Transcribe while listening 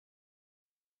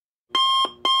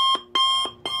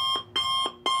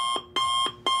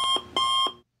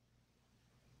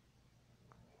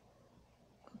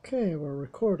Okay, we're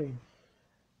recording.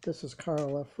 This is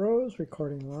Carl F. Rose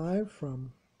recording live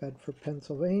from Bedford,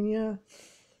 Pennsylvania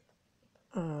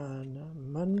on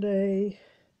Monday.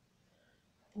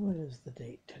 What is the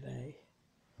date today?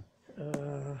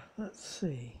 Let's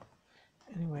see.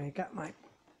 Anyway, I got my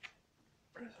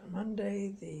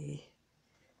Monday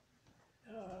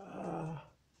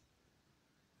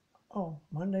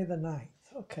Monday the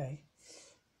 9th. Okay.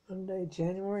 Monday,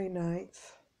 January 9th,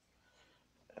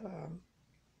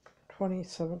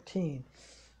 2017.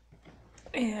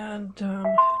 And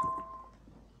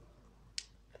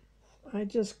I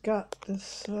just got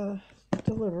this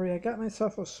delivery. I got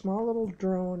myself a small little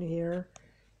drone here.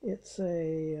 It's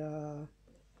a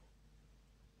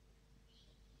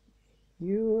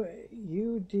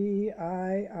UDIR/C,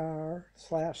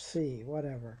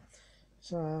 whatever.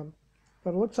 So,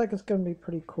 but it looks like it's going to be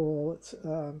pretty cool. It's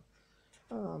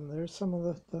there's some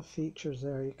of the features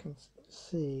there you can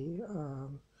see,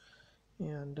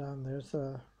 and there's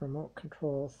a remote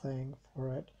control thing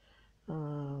for it.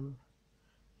 You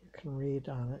can read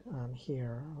on it on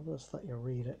here. I'll just let you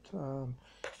read it.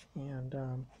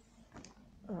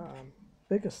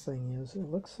 Biggest thing is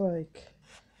it looks like,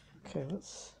 okay,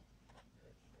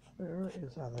 there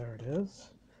it is.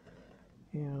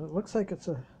 And it looks like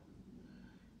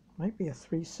might be a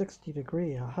 360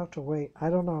 degree. I'll have to wait. I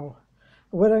don't know.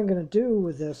 What I'm going to do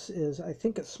with this is, I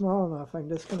think it's small enough. I'm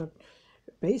just going to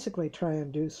basically try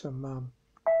and do some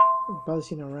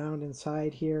buzzing around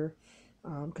inside here,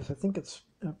 because I think it's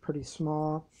pretty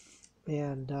small.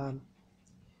 And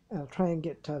I'll try and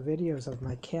get videos of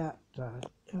my cat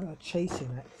chasing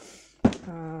it.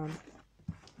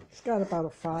 It's got about a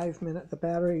 5-minute. The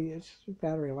battery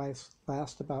life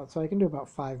lasts about, so I can do about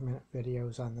 5-minute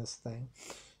videos on this thing.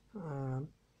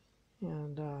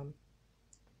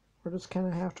 We're just kind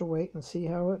of have to wait and see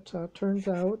how it turns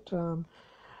out. I'm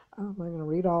going to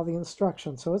read all the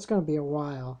instructions, so it's going to be a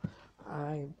while.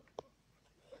 I'm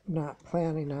not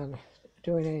planning on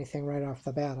doing anything right off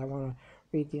the bat. I want to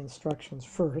read the instructions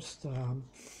first.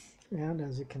 And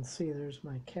as you can see, there's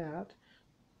my cat.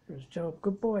 There's Job.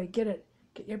 Good boy, get it.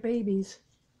 Get your babies.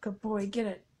 Good boy, get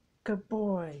it. Good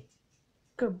boy.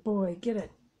 Good boy, get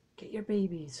it. Get your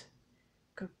babies.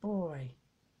 Good boy.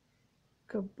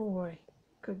 Good boy.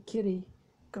 Good kitty.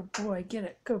 Good boy, get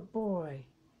it. Good boy.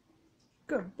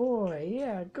 Good boy.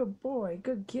 Yeah, good boy.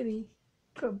 Good kitty.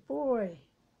 Good boy.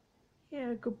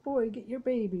 Yeah, good boy, get your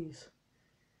babies.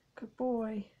 Good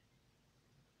boy.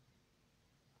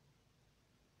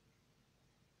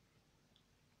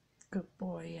 Good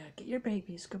boy, yeah, get your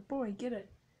babies. Good boy, get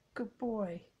it. Good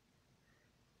boy.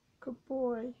 Good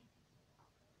boy.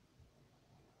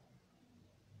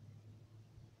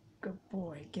 Good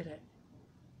boy, get it.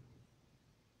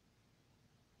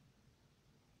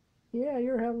 Yeah,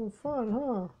 you're having fun,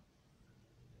 huh?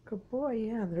 Good boy,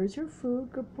 yeah, there's your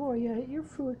food. Good boy, yeah, eat your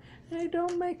food. Hey,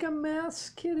 don't make a mess,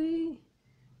 kitty.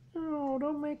 No,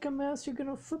 don't make a mess. You're going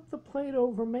to flip the plate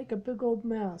over, make a big old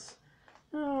mess.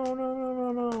 No, no, no,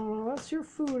 no, no, no. That's your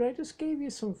food. I just gave you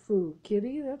some food,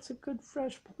 kitty. That's a good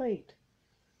fresh plate.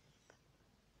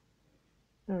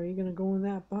 Now, are you going to go in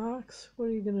that box? What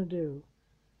are you going to do?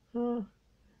 Huh?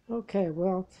 Okay,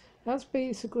 well, that's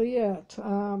basically it.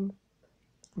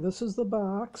 This is the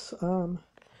box.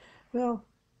 Well,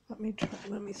 let me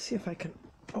see if I can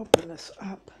open this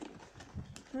up.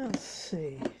 Let's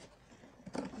see.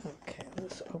 Okay,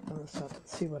 let's open this up and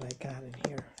see what I got in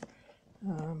here.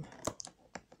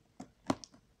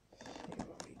 See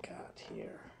what we got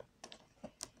here.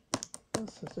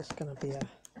 This is just going to be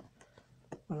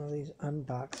one of these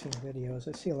unboxing videos.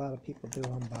 I see a lot of people do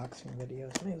unboxing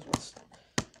videos.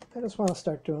 I just want to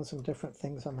start doing some different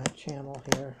things on my channel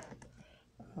here.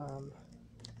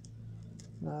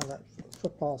 Now that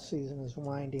football season is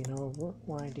winding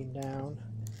down.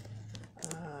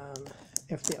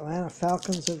 If the Atlanta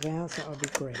Falcons advance, that would be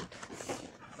great.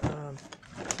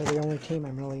 They're the only team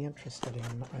I'm really interested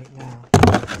in right now.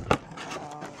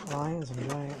 Lions and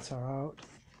Giants are out,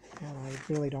 and I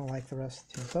really don't like the rest of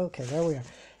the teams. Okay, there we are.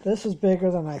 This is bigger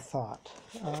than I thought.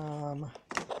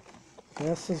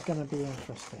 This is going to be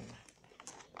interesting.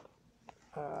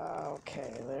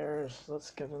 Okay,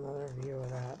 let's get another view of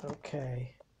that.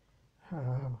 Okay.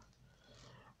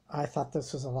 I thought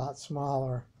this was a lot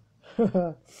smaller.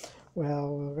 Well,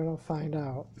 we're going to find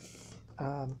out.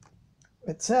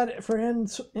 It said for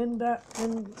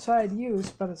inside use,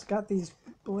 but it's got these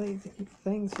blade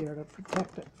things here to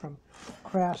protect it from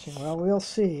crashing. Well, we'll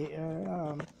see.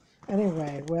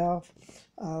 Anyway, well,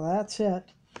 that's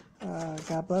it.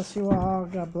 God bless you all.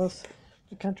 God bless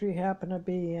the country you happen to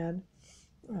be in.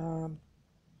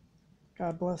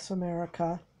 God bless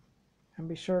America. And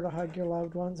be sure to hug your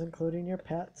loved ones, including your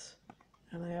pets.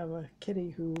 And I have a kitty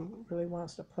who really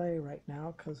wants to play right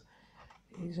now because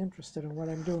he's interested in what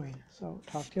I'm doing. So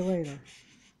talk to you later.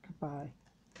 Goodbye.